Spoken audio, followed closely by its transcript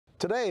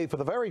Today, for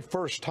the very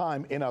first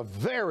time in a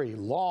very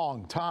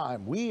long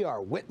time, we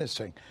are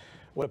witnessing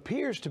what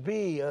appears to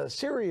be a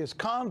serious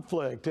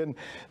conflict in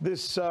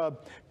this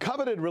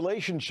coveted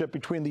relationship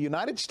between the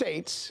United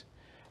States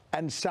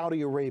and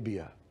Saudi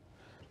Arabia.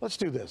 Let's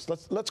do this.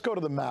 Let's go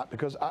to the map,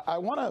 because I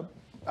want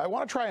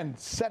to try and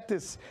set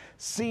this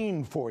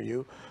scene for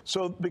you,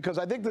 because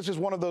I think this is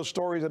one of those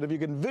stories that if you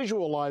can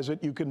visualize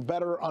it, you can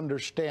better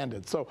understand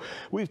it. So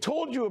we've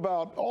told you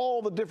about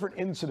all the different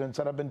incidents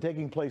that have been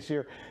taking place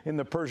here in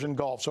the Persian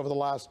Gulf over the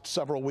last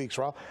several weeks,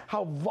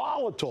 how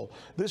volatile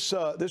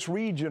this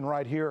region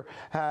right here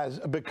has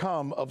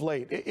become of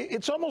late.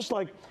 It's almost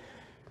like,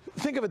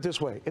 think of it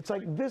this way. It's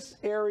like this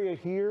area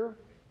here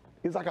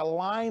is like a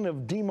line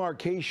of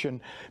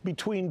demarcation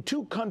between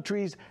two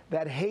countries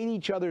that hate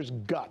each other's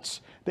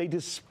guts. They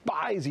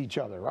despise each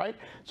other, right?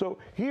 So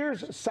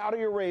here's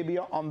Saudi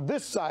Arabia on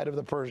this side of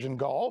the Persian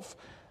Gulf,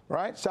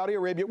 right? Saudi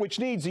Arabia, which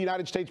needs the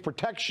United States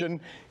protection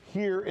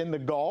here in the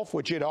Gulf,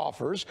 which it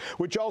offers,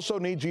 which also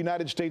needs the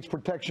United States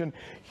protection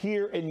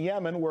here in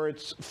Yemen, where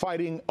it's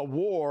fighting a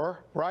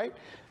war, right?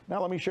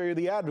 Now let me show you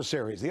the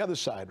adversaries, the other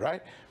side,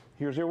 right?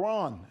 Here's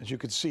Iran, as you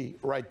can see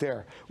right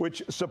there,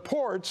 which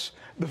supports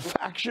the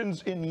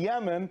factions in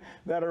Yemen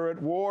that are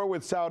at war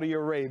with Saudi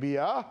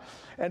Arabia.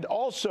 And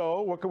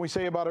also, what can we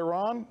say about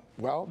Iran?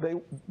 Well, they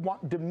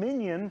want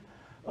dominion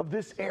of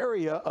this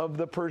area of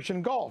the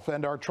Persian Gulf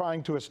and are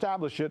trying to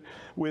establish it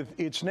with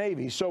its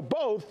navy. So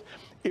both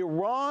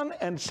Iran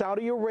and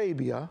Saudi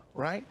Arabia,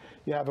 right?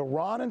 You have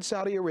Iran and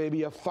Saudi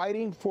Arabia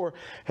fighting for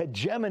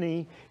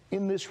hegemony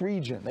in this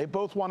region. They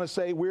both want to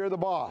say, we're the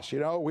boss,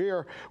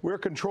 we're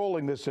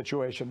controlling this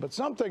situation. But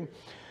something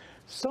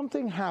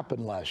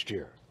happened last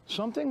year,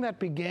 something that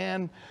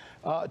began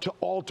to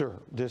alter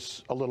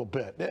this a little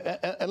bit.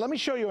 And let me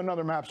show you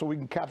another map so we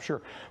can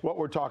capture what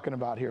we're talking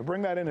about here.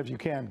 Bring that in if you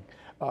can,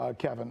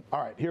 Kevin.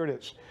 All right, here it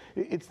is.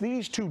 It's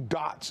these two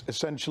dots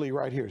essentially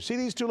right here. See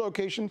these two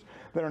locations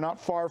that are not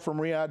far from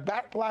Riyadh?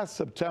 Back last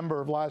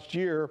September of last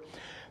year,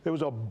 there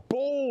was a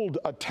bold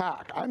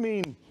attack. I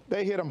mean,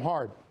 they hit them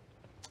hard.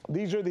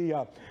 These are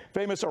the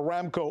famous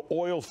Aramco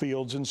oil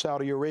fields in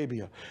Saudi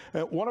Arabia.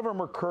 One of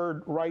them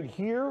occurred right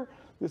here.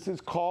 This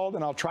is called,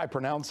 and I'll try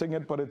pronouncing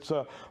it, but it's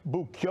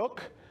Bukyuk,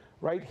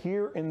 right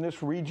here in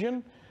this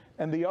region.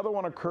 And the other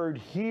one occurred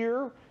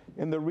here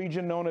in the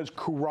region known as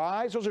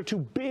Kurais. Those are two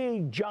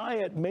big,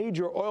 giant,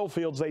 major oil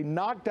fields. They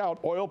knocked out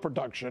oil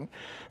production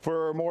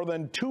for more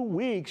than 2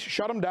 weeks,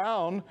 shut them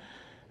down.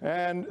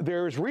 And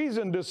there's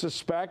reason to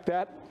suspect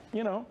that,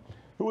 who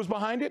was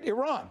behind it?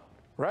 Iran.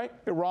 Right?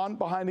 Iran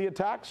behind the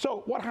attack.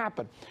 So what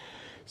happened?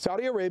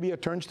 Saudi Arabia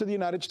turns to the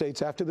United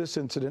States after this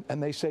incident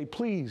and they say,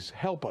 please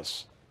help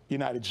us,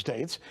 United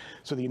States.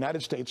 So the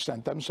United States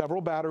sent them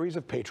several batteries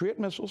of Patriot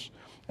missiles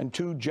and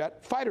 2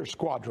 jet fighter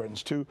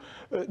squadrons to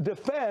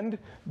defend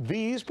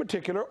these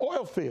particular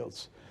oil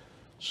fields.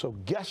 So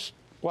guess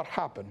what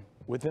happened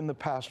within the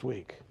past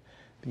week?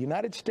 The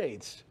United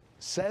States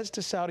says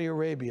to Saudi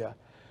Arabia,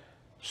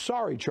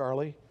 sorry,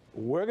 Charlie,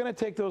 we're going to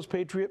take those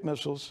Patriot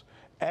missiles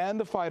and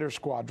the fighter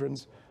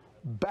squadrons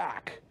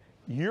back.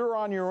 You're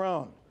on your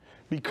own.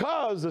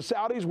 Because the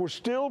Saudis were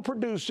still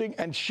producing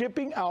and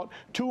shipping out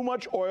too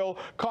much oil,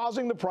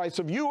 causing the price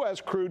of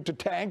U.S. crude to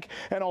tank,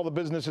 and all the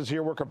businesses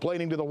here were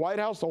complaining to the White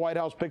House. The White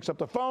House picks up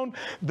the phone.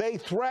 They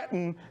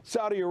threaten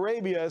Saudi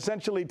Arabia,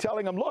 essentially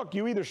telling them, look,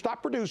 you either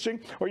stop producing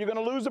or you're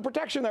going to lose the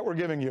protection that we're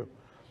giving you.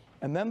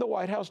 And then the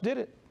White House did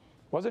it.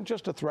 Wasn't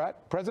just a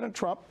threat. President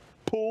Trump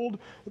pulled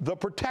the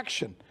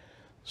protection.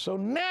 So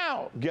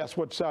now, guess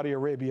what Saudi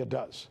Arabia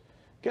does?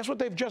 Guess what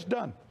they've just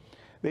done?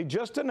 They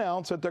just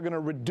announced that they're going to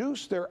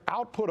reduce their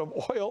output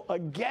of oil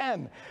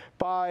again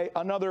by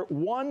another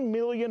 1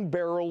 million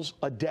barrels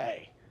a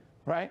day,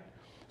 right?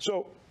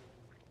 So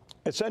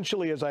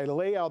essentially, as I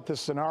lay out this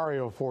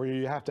scenario for you,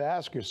 you have to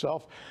ask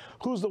yourself,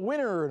 who's the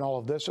winner in all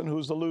of this and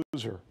who's the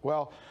loser?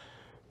 Well,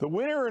 the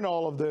winner in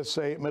all of this,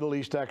 say Middle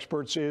East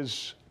experts,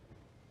 is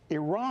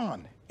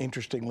Iran,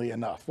 interestingly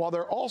enough. While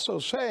they're also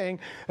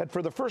saying that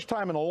for the first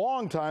time in a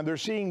long time, they're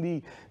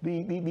seeing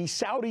the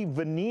Saudi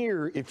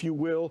veneer, if you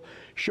will,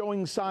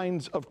 showing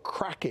signs of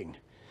cracking.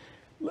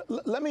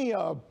 Let me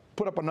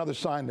put up another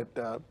sign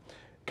that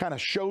kind of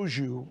shows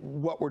you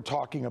what we're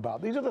talking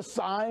about. These are the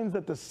signs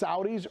that the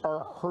Saudis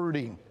are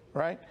hurting,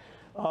 right?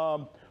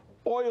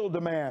 Oil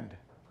demand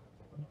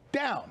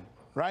down.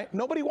 Right?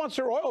 Nobody wants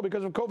their oil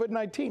because of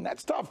COVID-19.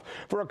 That's tough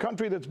for a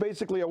country that's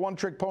basically a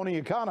one-trick pony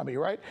economy,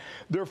 right?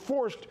 They're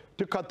forced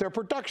to cut their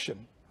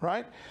production,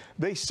 right?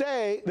 They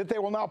say that they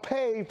will now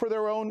pay for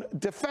their own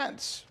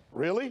defense.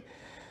 Really?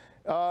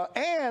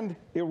 And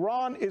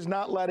Iran is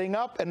not letting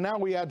up, and now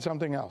we add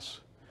something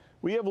else.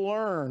 We have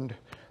learned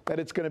that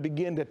it's going to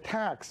begin to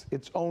tax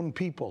its own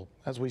people,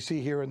 as we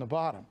see here in the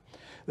bottom.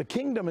 The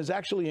kingdom is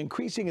actually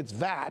increasing its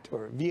VAT,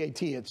 or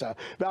VAT, it's a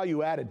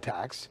value-added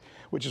tax,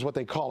 which is what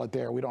they call it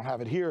there. We don't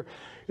have it here.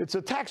 It's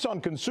a tax on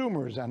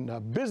consumers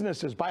and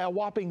businesses by a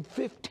whopping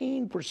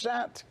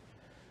 15%.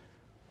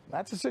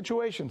 That's a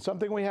situation,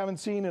 something we haven't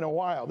seen in a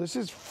while. This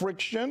is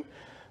friction.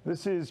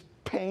 This is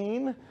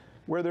pain.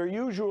 where there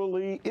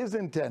usually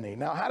isn't any.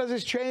 Now, how does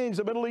this change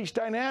the Middle East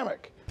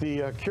dynamic?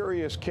 The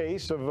curious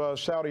case of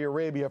Saudi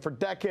Arabia. For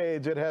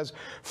decades, it has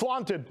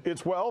flaunted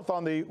its wealth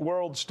on the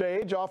world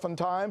stage,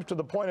 oftentimes to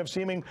the point of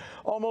seeming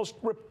almost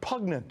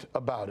repugnant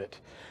about it.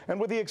 And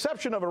with the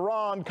exception of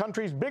Iran,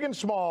 countries big and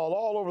small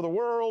all over the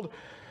world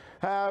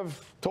have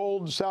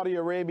told Saudi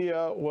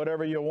Arabia,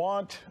 whatever you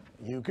want,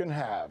 you can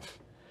have.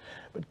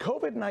 But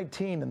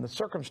COVID-19 and the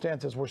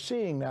circumstances we're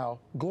seeing now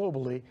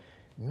globally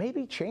may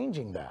be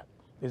changing that.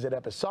 Is it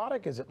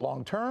episodic? Is it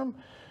long-term?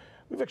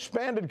 We've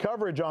expanded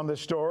coverage on this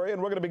story,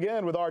 and we're going to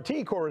begin with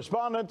RT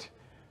correspondent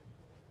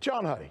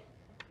John Huddy.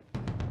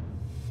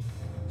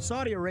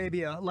 Saudi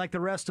Arabia, like the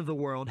rest of the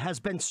world, has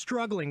been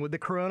struggling with the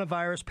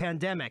coronavirus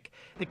pandemic.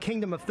 The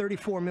kingdom of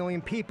 34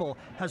 million people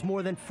has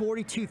more than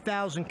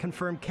 42,000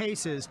 confirmed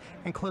cases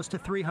and close to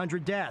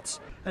 300 deaths,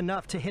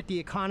 enough to hit the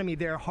economy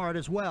there hard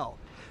as well.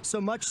 So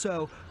much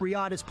so,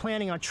 Riyadh is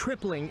planning on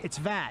tripling its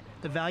VAT,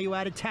 the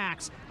value-added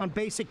tax on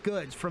basic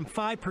goods, from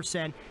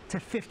 5% to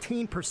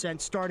 15%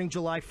 starting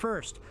July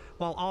 1st,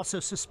 while also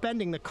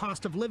suspending the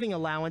cost of living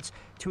allowance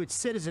to its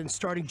citizens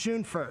starting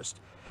June 1st.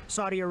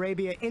 Saudi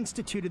Arabia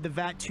instituted the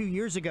VAT 2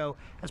 years ago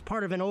as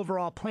part of an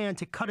overall plan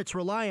to cut its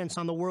reliance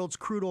on the world's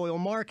crude oil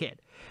market.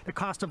 The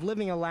cost of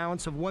living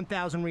allowance of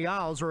 1,000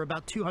 riyals, or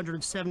about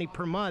 $270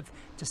 per month,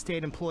 to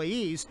state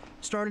employees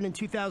started in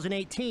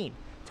 2018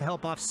 to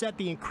help offset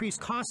the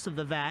increased costs of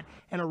the VAT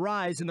and a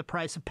rise in the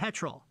price of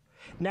petrol.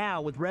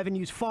 Now, with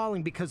revenues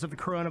falling because of the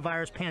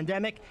coronavirus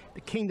pandemic,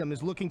 the kingdom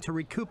is looking to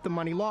recoup the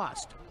money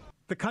lost.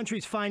 The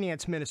country's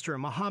finance minister,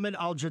 Mohammed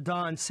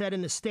Al-Jadaan, said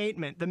in the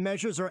statement the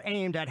measures are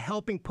aimed at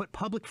helping put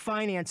public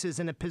finances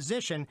in a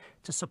position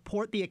to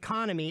support the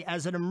economy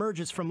as it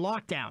emerges from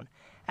lockdown,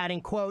 adding,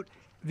 quote,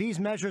 "These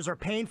measures are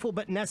painful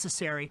but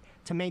necessary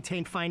to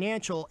maintain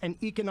financial and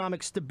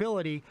economic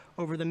stability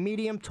over the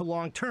medium to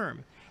long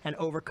term and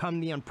overcome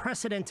the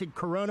unprecedented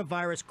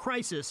coronavirus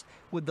crisis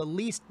with the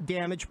least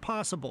damage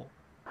possible."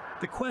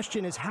 The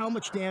question is how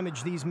much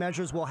damage these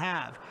measures will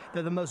have.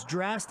 They're the most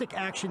drastic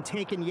action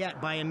taken yet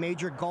by a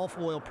major Gulf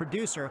oil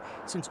producer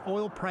since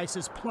oil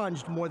prices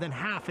plunged more than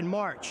half in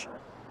March.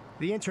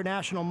 The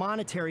International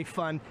Monetary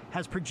Fund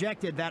has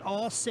projected that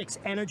all 6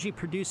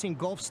 energy-producing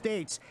Gulf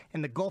states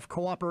in the Gulf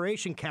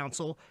Cooperation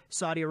Council,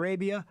 Saudi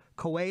Arabia,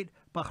 Kuwait,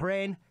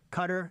 Bahrain,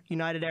 Qatar,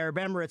 United Arab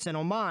Emirates, and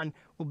Oman,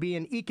 will be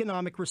in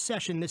economic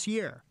recession this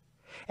year.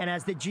 And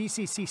as the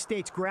GCC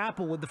states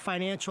grapple with the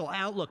financial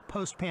outlook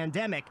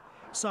post-pandemic,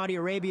 Saudi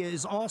Arabia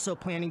is also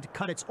planning to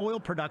cut its oil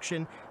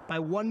production by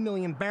 1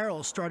 million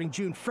barrels starting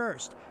June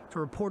 1st to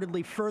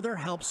reportedly further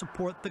help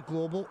support the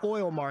global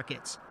oil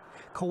markets.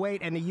 Kuwait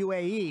and the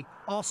UAE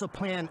also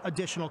plan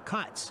additional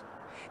cuts.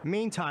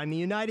 Meantime, the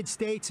United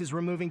States is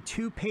removing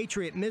 2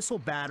 Patriot missile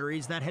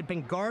batteries that had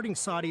been guarding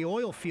Saudi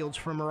oil fields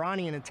from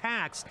Iranian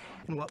attacks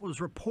in what was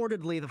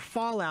reportedly the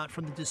fallout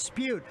from the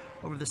dispute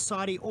over the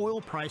Saudi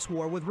oil price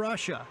war with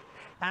Russia.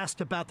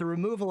 Asked about the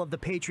removal of the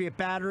Patriot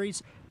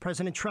batteries,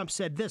 President Trump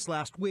said this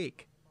last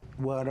week.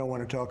 Well, I don't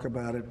want to talk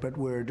about it, but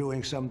we're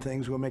doing some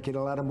things. We're making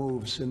a lot of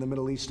moves in the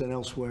Middle East and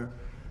elsewhere.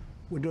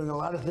 We're doing a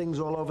lot of things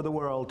all over the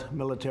world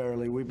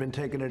militarily. We've been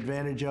taken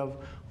advantage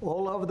of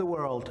all over the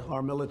world,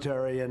 our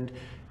military, and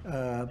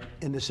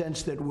in the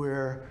sense that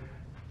we're,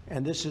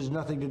 and this has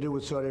nothing to do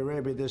with Saudi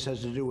Arabia, this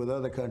has to do with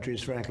other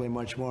countries, frankly,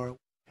 much more.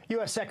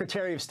 U.S.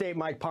 Secretary of State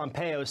Mike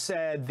Pompeo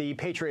said the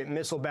Patriot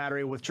missile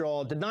battery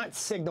withdrawal did not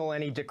signal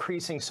any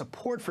decreasing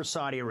support for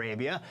Saudi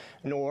Arabia,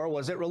 nor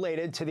was it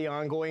related to the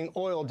ongoing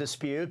oil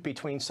dispute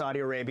between Saudi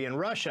Arabia and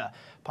Russia.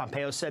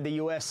 Pompeo said the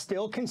U.S.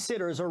 still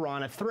considers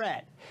Iran a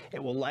threat.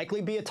 It will likely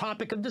be a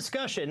topic of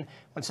discussion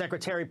when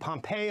Secretary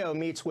Pompeo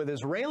meets with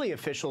Israeli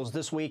officials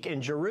this week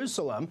in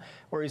Jerusalem,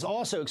 where he's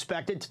also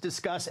expected to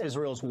discuss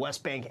Israel's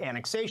West Bank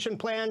annexation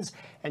plans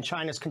and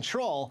China's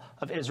control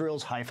of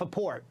Israel's Haifa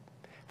port.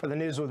 For the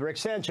news with Rick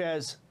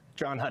Sanchez,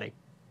 John Huddy.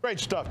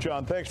 Great stuff,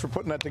 John. Thanks for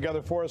putting that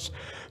together for us.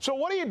 So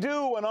what do you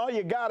do when all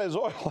you got is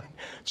oil?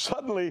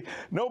 Suddenly,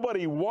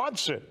 nobody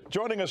wants it.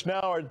 Joining us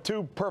now are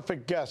 2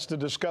 perfect guests to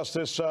discuss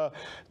this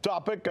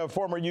topic,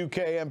 former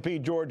UK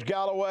MP George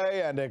Galloway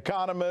and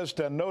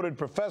economist and noted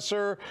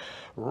professor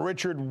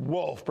Richard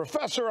Wolff.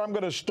 Professor, I'm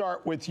going to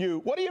start with you.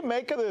 What do you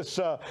make of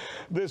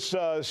this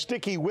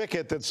sticky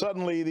wicket that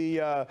suddenly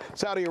the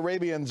Saudi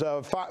Arabians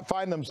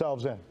find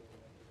themselves in?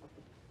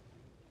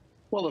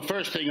 Well, the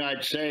first thing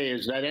I'd say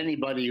is that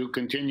anybody who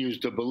continues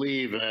to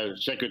believe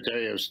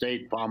Secretary of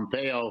State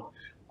Pompeo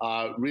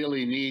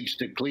really needs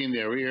to clean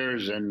their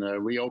ears and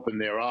reopen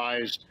their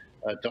eyes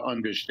to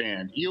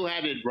understand. You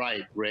had it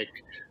right, Rick.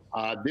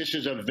 This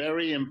is a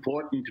very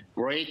important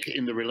break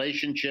in the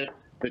relationship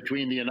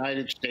between the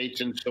United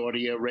States and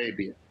Saudi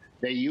Arabia.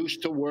 They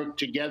used to work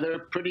together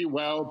pretty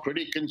well,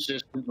 pretty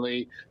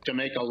consistently, to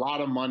make a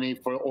lot of money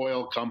for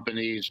oil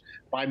companies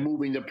by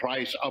moving the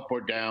price up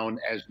or down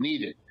as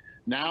needed.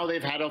 Now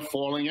they've had a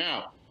falling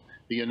out.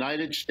 The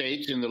United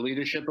States, in the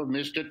leadership of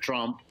Mr.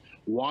 Trump,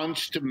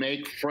 wants to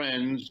make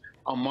friends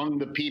among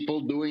the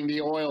people doing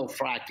the oil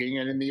fracking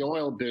and in the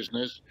oil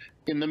business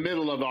in the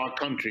middle of our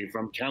country,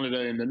 from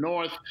Canada in the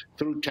north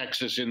through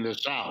Texas in the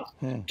south.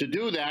 To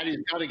do that,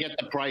 he's got to get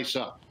the price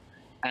up.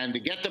 And to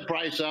get the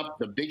price up,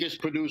 the biggest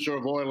producer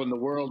of oil in the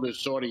world is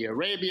Saudi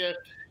Arabia.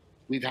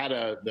 We've had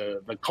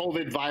the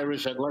COVID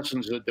virus that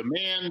lessens the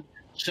demand.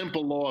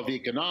 Simple law of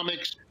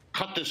economics: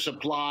 cut the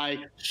supply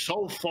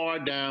so far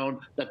down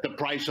that the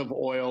price of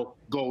oil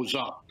goes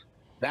up.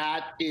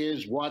 That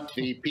is what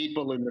the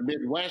people in the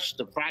Midwest,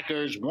 the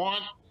frackers,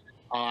 want,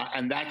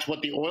 and that's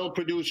what the oil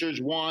producers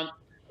want.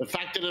 The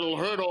fact that it'll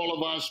hurt all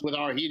of us with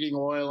our heating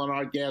oil and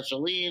our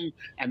gasoline,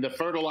 and the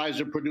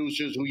fertilizer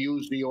producers who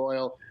use the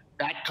oil,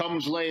 that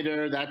comes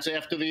later. That's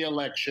after the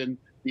election.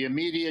 The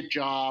immediate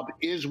job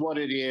is what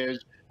it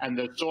is, and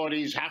the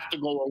Saudis have to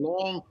go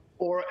along,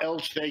 or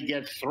else they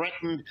get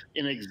threatened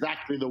in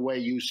exactly the way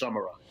you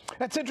summarized.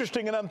 That's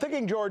interesting, and I'm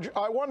thinking, George,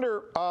 I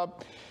wonder,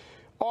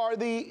 are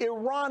the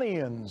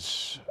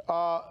Iranians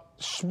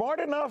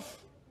smart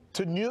enough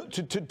to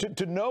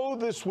know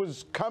this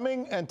was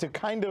coming and to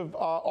kind of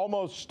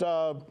almost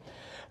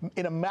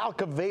in a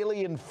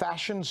Machiavellian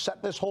fashion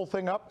set this whole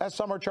thing up, as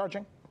some are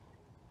charging?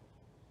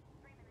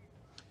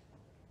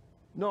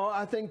 No,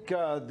 I think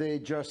they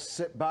just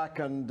sit back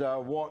and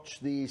watch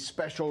the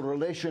special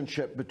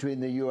relationship between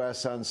the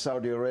U.S. and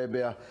Saudi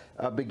Arabia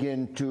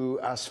begin to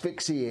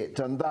asphyxiate,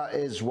 and that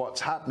is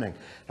what's happening.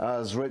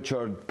 As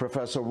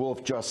Professor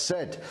Wolff just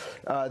said,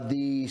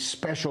 the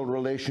special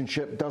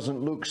relationship doesn't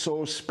look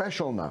so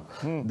special now.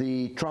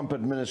 The Trump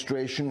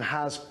administration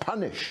has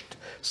punished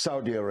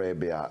Saudi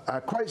Arabia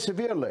quite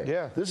severely.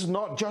 Yeah. This is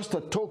not just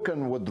a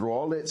token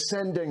withdrawal, it's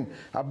sending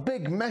a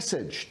big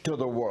message to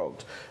the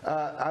world,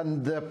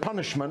 and the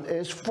punishment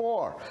is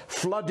for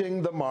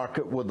flooding the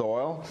market with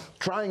oil,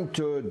 trying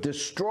to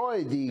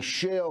destroy the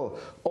shale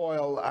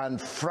oil and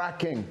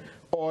fracking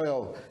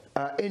oil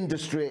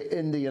industry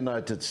in the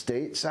United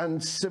States,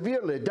 and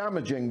severely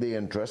damaging the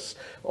interests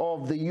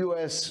of the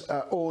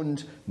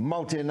US-owned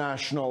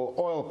multinational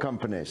oil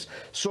companies.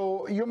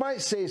 So you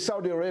might say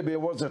Saudi Arabia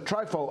was a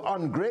trifle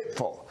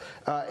ungrateful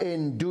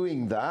in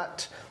doing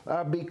that,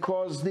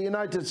 because the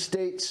United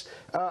States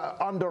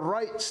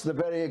underwrites the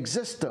very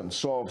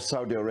existence of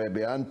Saudi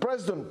Arabia. And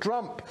President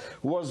Trump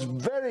was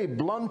very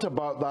blunt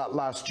about that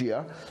last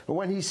year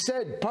when he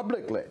said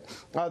publicly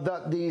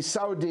that the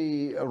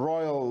Saudi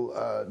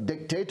royal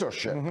dictatorship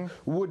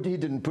he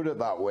didn't put it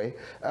that way,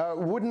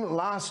 wouldn't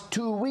last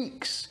 2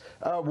 weeks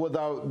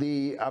without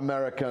the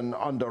American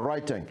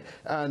underwriting.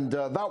 And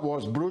that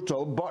was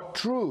brutal but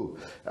true.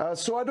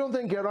 So I don't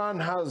think Iran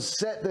has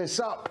set this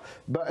up,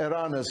 but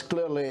Iran is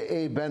clearly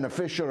a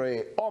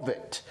beneficiary of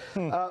it.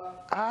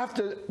 I have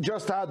to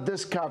just add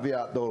this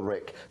caveat though,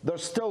 Rick.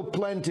 There's still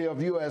plenty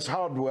of US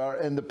hardware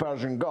in the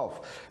Persian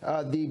Gulf.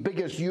 The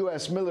biggest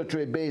US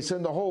military base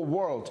in the whole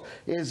world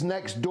is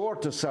next door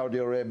to Saudi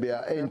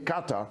Arabia in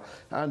Qatar.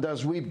 And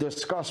as we've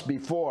discussed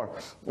before,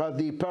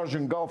 the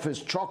Persian Gulf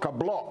is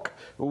chock-a-block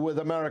with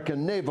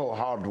American naval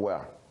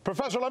hardware.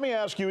 Professor, let me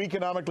ask you,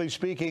 economically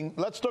speaking,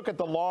 let's look at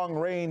the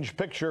long-range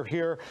picture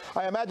here.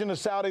 I imagine the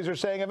Saudis are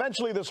saying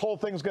eventually this whole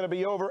thing's going to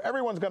be over,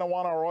 everyone's going to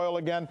want our oil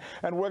again,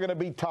 and we're going to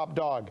be top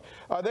dog.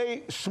 Are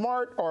they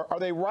smart, or are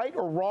they right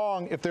or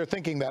wrong if they're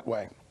thinking that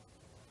way?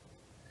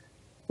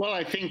 Well,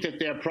 I think that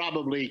they're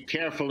probably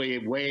carefully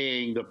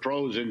weighing the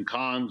pros and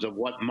cons of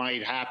what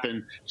might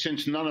happen,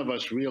 since none of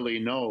us really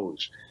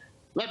knows.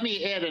 Let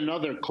me add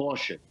another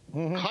caution.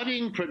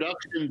 Cutting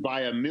production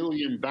by 1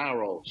 million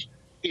barrels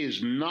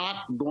is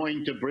not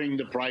going to bring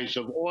the price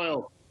of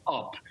oil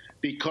up,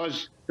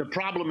 because the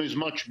problem is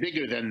much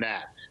bigger than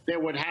that. There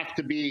would have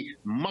to be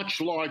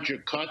much larger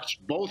cuts,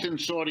 both in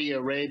Saudi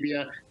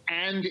Arabia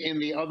and in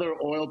the other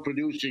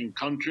oil-producing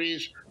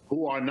countries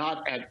who are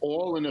not at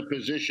all in a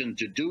position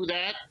to do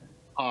that,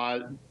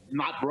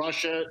 not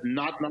Russia,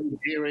 not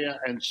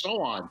Nigeria, and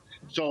so on.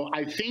 So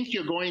I think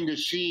you're going to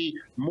see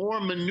more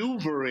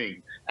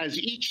maneuvering as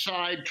each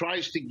side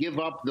tries to give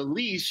up the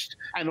least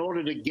in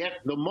order to get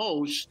the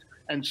most.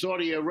 And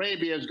Saudi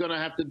Arabia is going to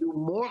have to do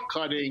more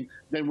cutting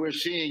than we're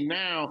seeing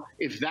now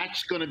if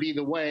that's going to be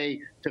the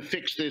way to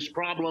fix this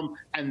problem.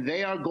 And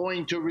they are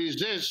going to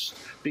resist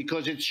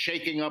because it's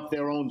shaking up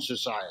their own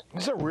society.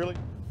 Is it really?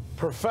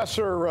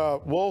 Professor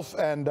Wolff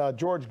and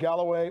George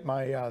Galloway,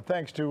 my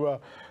thanks to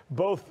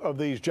both of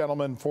these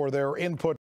gentlemen for their input.